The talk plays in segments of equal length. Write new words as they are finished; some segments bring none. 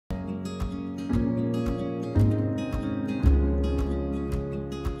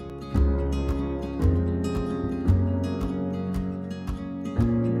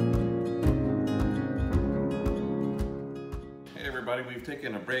everybody. We've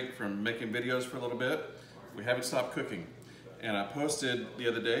taken a break from making videos for a little bit. We haven't stopped cooking. And I posted the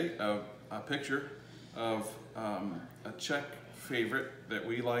other day a picture of a Czech favorite that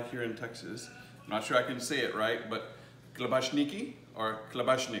we like here in Texas. I'm not sure I can say it right, but Klobasniky or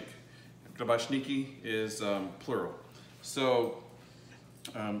Klobasnik. Klobasniky is plural. So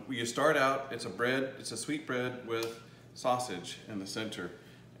you start out, it's a bread, it's a sweet bread with sausage in the center.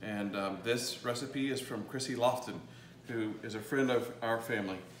 And this recipe is from Krissi, who is a friend of our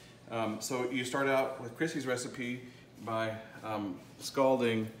family. So you start out with Krissi's recipe by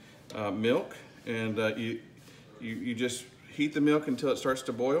scalding milk, and you just heat the milk until it starts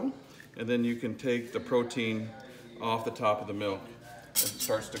to boil, and then you can take the protein off the top of the milk as it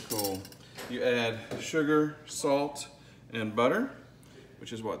starts to cool. You add sugar, salt, and butter,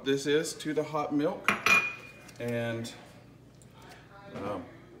 which is what this is, to the hot milk, and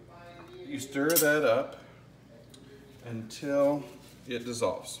you stir that up until it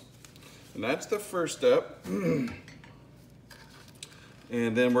dissolves. And that's the first step. And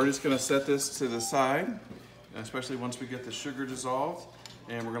then we're just gonna set this to the side, especially once we get the sugar dissolved,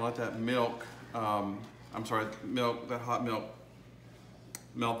 and we're gonna let that milk, that hot milk,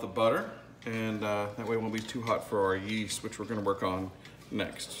 melt the butter, and that way it won't be too hot for our yeast, which we're gonna work on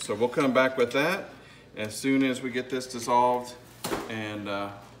next. So we'll come back with that as soon as we get this dissolved, and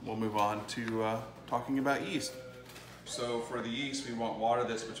we'll move on to talking about yeast. So for the yeast, we want water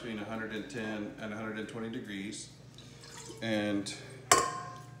that's between 110 and 120 degrees. And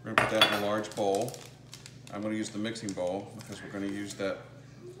we're gonna put that in a large bowl. I'm gonna use the mixing bowl because we're gonna use our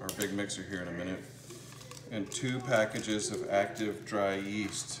big mixer here in a minute. And 2 packages of active dry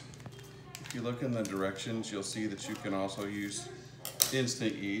yeast. If you look in the directions, you'll see that you can also use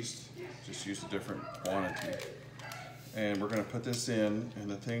instant yeast, just use a different quantity. And we're gonna put this in, and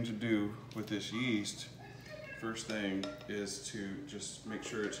the thing to do with this yeast, first thing is to just make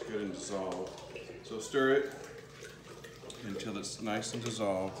sure it's good and dissolved. So stir it until it's nice and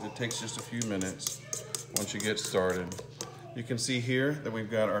dissolved. It takes just a few minutes once you get started. You can see here that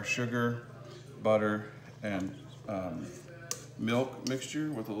we've got our sugar, butter, and milk mixture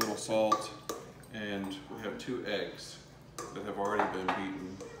with a little salt, and we have 2 eggs that have already been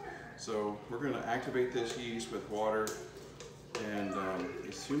beaten. So we're gonna activate this yeast with water, and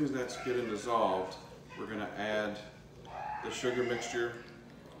as soon as that's good and dissolved, we're gonna add the sugar mixture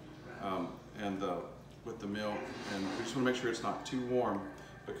with the milk, and we just wanna make sure it's not too warm,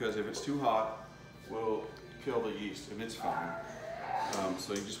 because if it's too hot, we'll kill the yeast, and it's fine.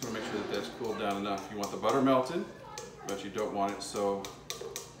 So you just wanna make sure that that's cooled down enough. You want the butter melted, but you don't want it so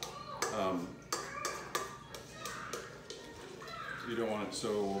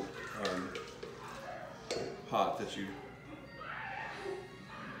hot that you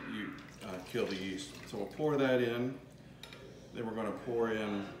kill the yeast. So we'll pour that in. Then we're going to pour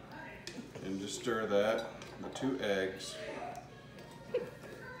in and just stir that, the 2 eggs. There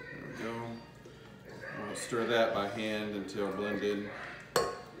we go. We'll stir that by hand until blended,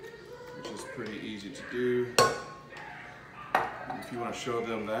 which is pretty easy to do. If you want to show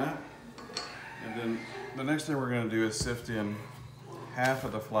them that. And then the next thing we're going to do is sift in half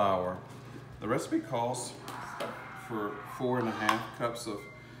of the flour. The recipe calls for 4.5 cups of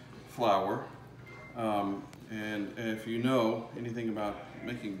flour. And if you know anything about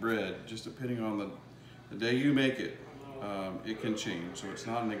making bread, just depending on the day you make it, it can change. So it's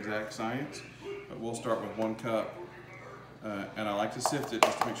not an exact science, but we'll start with 1 cup. And I like to sift it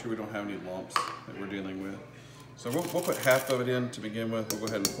just to make sure we don't have any lumps that we're dealing with. So we'll put half of it in to begin with. We'll go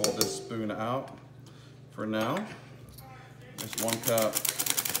ahead and pull this spoon out for now. Just 1 cup,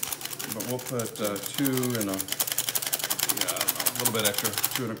 but we'll put 2 and a little bit extra,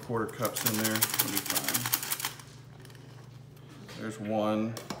 2 1/4 cups in there. It'll be fine. There's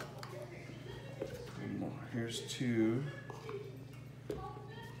 1. Here's 2.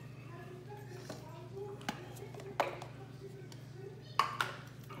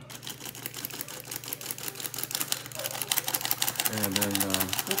 And then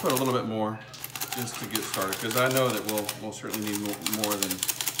we'll put a little bit more just to get started, because I know that we'll certainly need more than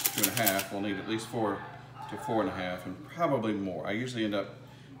 2.5. We'll need at least 4 to 4.5, and probably more. I usually end up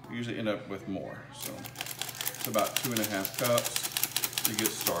with more. So it's about 2.5 cups to get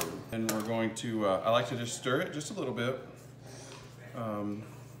started. And we're going to, I like to just stir it just a little bit. And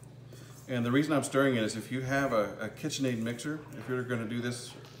the reason I'm stirring it is if you have a KitchenAid mixer, if you're going to do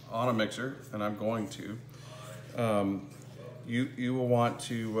this on a mixer, and I'm going to, you will want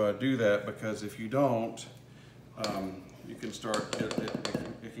to do that, because if you don't, you can start,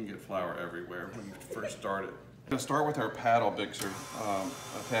 it can get flour everywhere when you first start it. We're going to start with our paddle mixer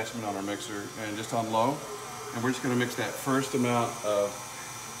attachment on our mixer, and just on low, And we're just gonna mix that first amount of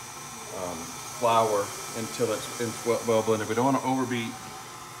flour until it's well blended. We don't wanna overbeat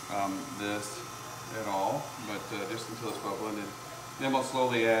this at all, but just until it's well blended. Then we'll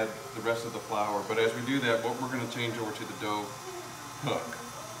slowly add the rest of the flour. But as we do that, we're gonna change over to the dough hook,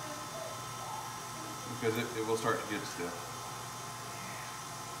 because it will start to get stiff.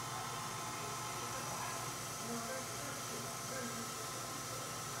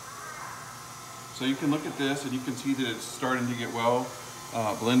 So you can look at this and you can see that it's starting to get well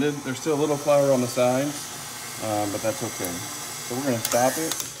blended. There's still a little flour on the sides, but that's okay. So we're gonna stop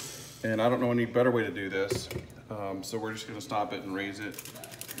it. And I don't know any better way to do this. So we're just gonna stop it and raise it.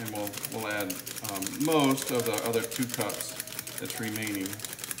 And we'll add most of the other 2 cups that's remaining.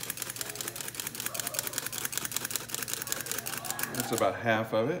 That's about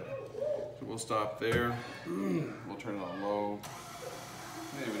half of it. So we'll stop there. We'll turn it on low.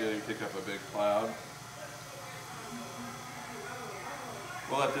 Maybe we didn't pick up a big cloud.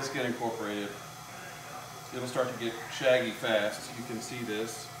 We'll let this get incorporated. It'll start to get shaggy fast. You can see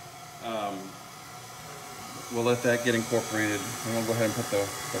this. We'll let that get incorporated, and we'll go ahead and put the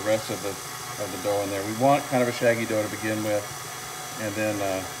rest of the dough in there. We want kind of a shaggy dough to begin with, and then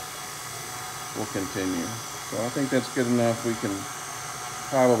we'll continue. So I think that's good enough. We can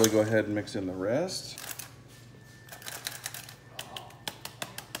probably go ahead and mix in the rest.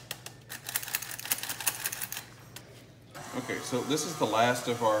 Okay, so this is the last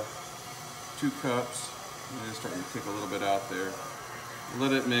of our 2 cups. It is starting to kick a little bit out there.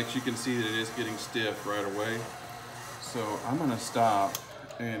 Let it mix. You can see that it is getting stiff right away. So I'm gonna stop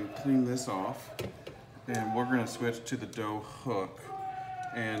and clean this off, and we're gonna switch to the dough hook.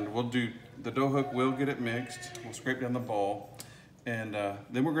 And we'll do, the dough hook will get it mixed. We'll scrape down the bowl, and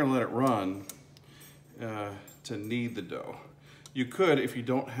then we're gonna let it run to knead the dough. You could, if you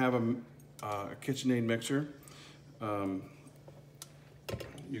don't have a KitchenAid mixer,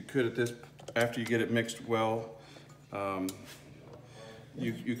 you could after you get it mixed well,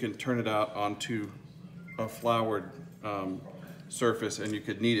 you can turn it out onto a floured surface, and you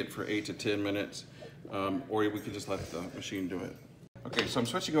could knead it for 8 to 10 minutes, or we could just let the machine do it. Okay, so I'm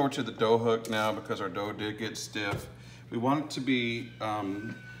switching over to the dough hook now because our dough did get stiff. We want it to be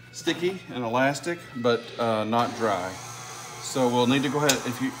sticky and elastic, but not dry. So we'll need to go ahead,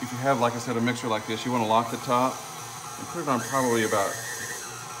 if you have, like I said, a mixer like this, you want to lock the top and put it on probably about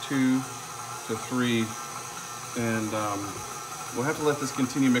 2 to 3, and we'll have to let this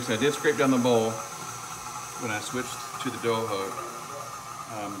continue mixing. I did scrape down the bowl when I switched to the dough hook,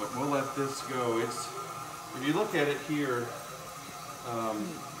 but we'll let this go. If you look at it here,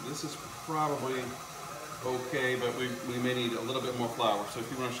 this is probably okay, but we may need a little bit more flour. So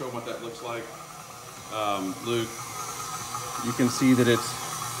if you want to show them what that looks like, Luke, you can see that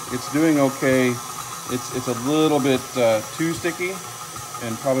it's doing okay. It's a little bit too sticky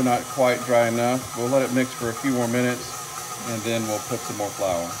and probably not quite dry enough. We'll let it mix for a few more minutes, and then we'll put some more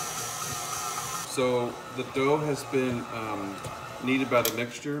flour. So the dough has been kneaded by the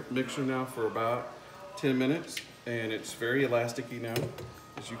mixer now for about 10 minutes, and it's very elasticy now.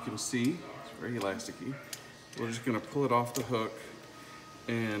 As you can see, it's very elasticy. We're just gonna pull it off the hook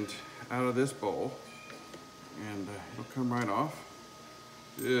and out of this bowl, and it'll come right off,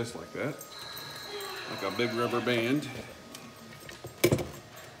 just like that, like a big rubber band.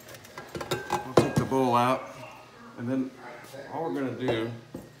 I'll take the bowl out, and then all we're gonna do,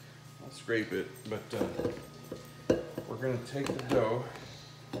 I'll scrape it, but we're gonna take the dough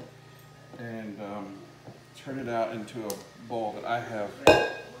and turn it out into a bowl that I have,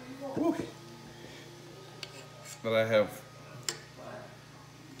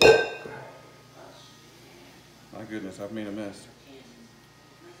 my goodness, I've made a mess.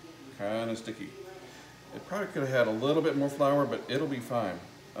 Kind of sticky. It probably could have had a little bit more flour, but it'll be fine.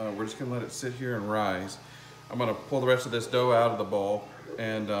 We're just gonna let it sit here and rise. I'm gonna pull the rest of this dough out of the bowl,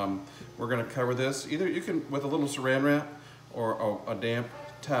 and we're gonna cover this. Either you can with a little saran wrap or a damp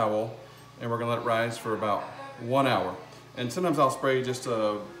towel, and we're gonna let it rise for about 1 hour. And sometimes I'll spray just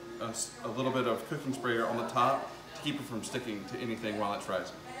a little bit of cooking sprayer on the top to keep it from sticking to anything while it's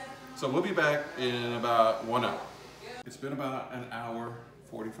rising. So we'll be back in about 1 hour. It's been about an hour,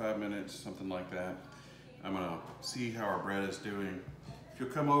 45 minutes, something like that. I'm gonna see how our bread is doing. If you'll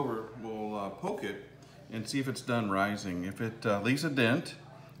come over, we'll poke it and see if it's done rising. If it leaves a dent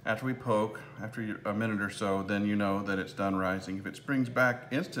after we poke, after a minute or so, then you know that it's done rising. If it springs back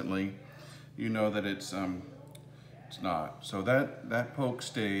instantly, you know that it's not. So that poke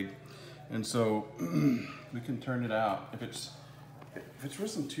stayed, and so we can turn it out. If it's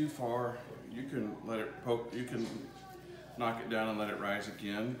risen too far, you can let it poke. You can knock it down and let it rise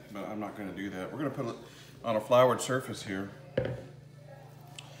again, but I'm not going to do that. We're going to put on a floured surface here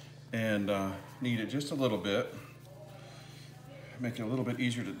and knead it just a little bit, make it a little bit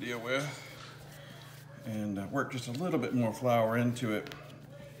easier to deal with, and work just a little bit more flour into it.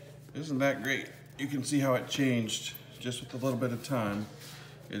 Isn't that great? You can see how it changed just with a little bit of time.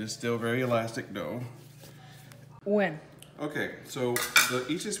 It is still very elastic dough. When? Okay, so the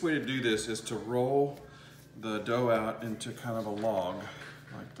easiest way to do this is to roll the dough out into kind of a log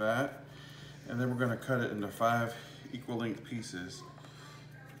like that, and then we're going to cut it into 5 equal length pieces.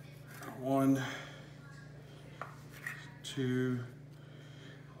 1, 2,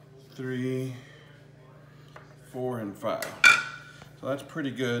 3, 4, and 5. So that's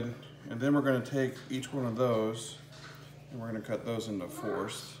pretty good. And then we're going to take each one of those and we're going to cut those into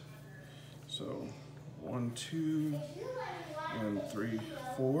 4ths. So 1, 2, and 3,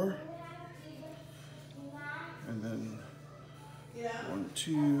 4. And then 1,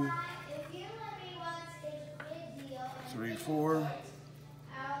 2, 3, 4.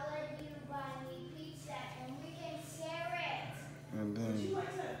 And then,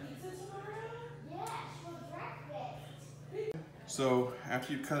 so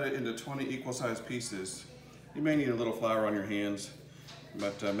after you cut it into 20 equal sized pieces, you may need a little flour on your hands,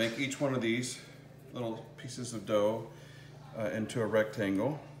 but make each one of these little pieces of dough into a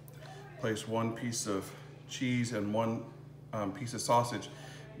rectangle. Place 1 piece of cheese and 1 piece of sausage.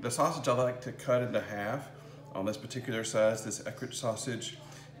 The sausage I like to cut into half on this particular size, this Eckrich sausage,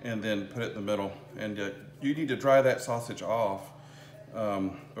 and then put it in the middle. And you need to dry that sausage off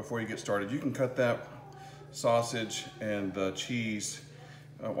before you get started. You can cut that sausage and the cheese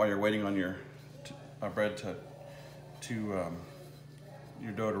while you're waiting on your bread to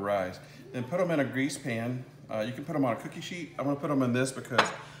your dough to rise. Then put them in a grease pan. You can put them on a cookie sheet. I'm gonna put them in this because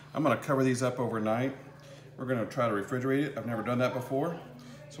I'm gonna cover these up overnight. We're gonna try to refrigerate it. I've never done that before,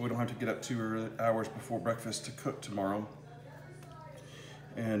 so we don't have to get up 2 hours before breakfast to cook tomorrow.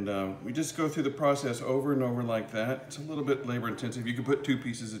 And we just go through the process over and over like that. It's a little bit labor intensive. You can put 2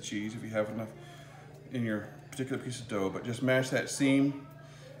 pieces of cheese if you have enough in your particular piece of dough, but just mash that seam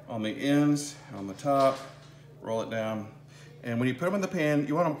on the ends, on the top, roll it down. And when you put them in the pan,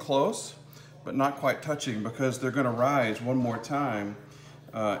 you want them close, but not quite touching, because they're gonna rise one more time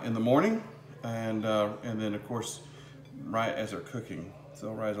in the morning, and then of course, right as they're cooking. So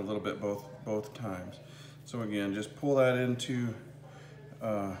they'll rise a little bit both times. So again, just pull that into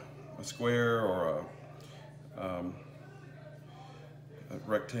a square or a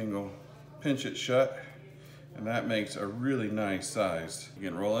rectangle, pinch it shut, and that makes a really nice size.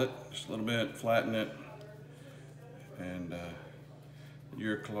 Again, roll it just a little bit, flatten it, and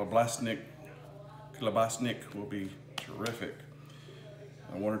your Klobasnik will be terrific.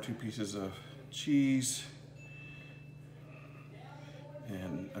 1 or 2 pieces of cheese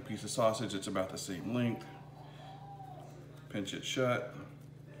and a piece of sausage. It's about the same length. Pinch it shut.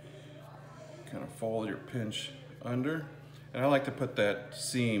 Kind of fold your pinch under. And I like to put that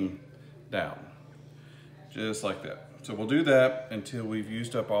seam down, just like that. So we'll do that until we've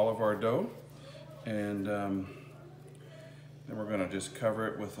used up all of our dough. And then we're gonna just cover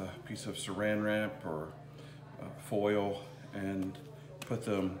it with a piece of saran wrap or foil and put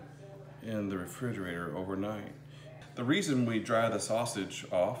them in the refrigerator overnight. The reason we dry the sausage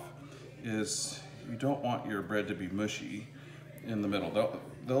off is you don't want your bread to be mushy in the middle.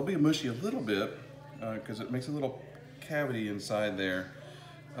 They'll be mushy a little bit because it makes a little cavity inside there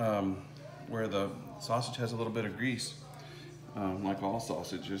where the sausage has a little bit of grease, like all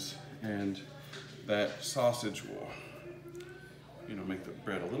sausages, and that sausage will, make the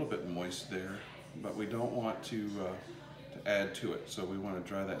bread a little bit moist there, but we don't want to add to it, so we want to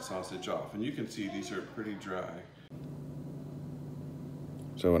dry that sausage off. And you can see these are pretty dry.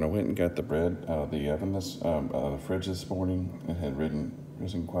 So when I went and got the bread out of the oven, the fridge this morning, it had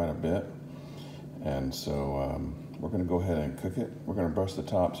risen quite a bit. And so we're gonna go ahead and cook it. We're gonna brush the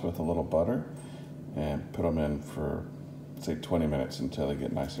tops with a little butter and put them in for, say, 20 minutes until they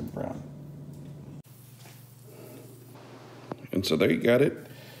get nice and brown. And so there you got it.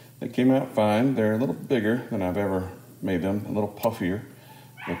 They came out fine. They're a little bigger than I've ever made them, a little puffier,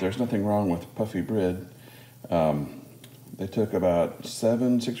 but there's nothing wrong with puffy bread. They took about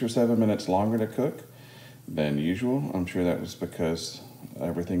 6 or 7 minutes longer to cook than usual. I'm sure that was because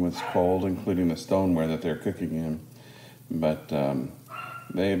everything was cold, including the stoneware that they're cooking in. But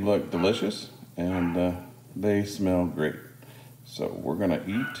they look delicious and they smell great. So we're gonna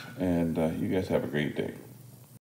eat, and you guys have a great day.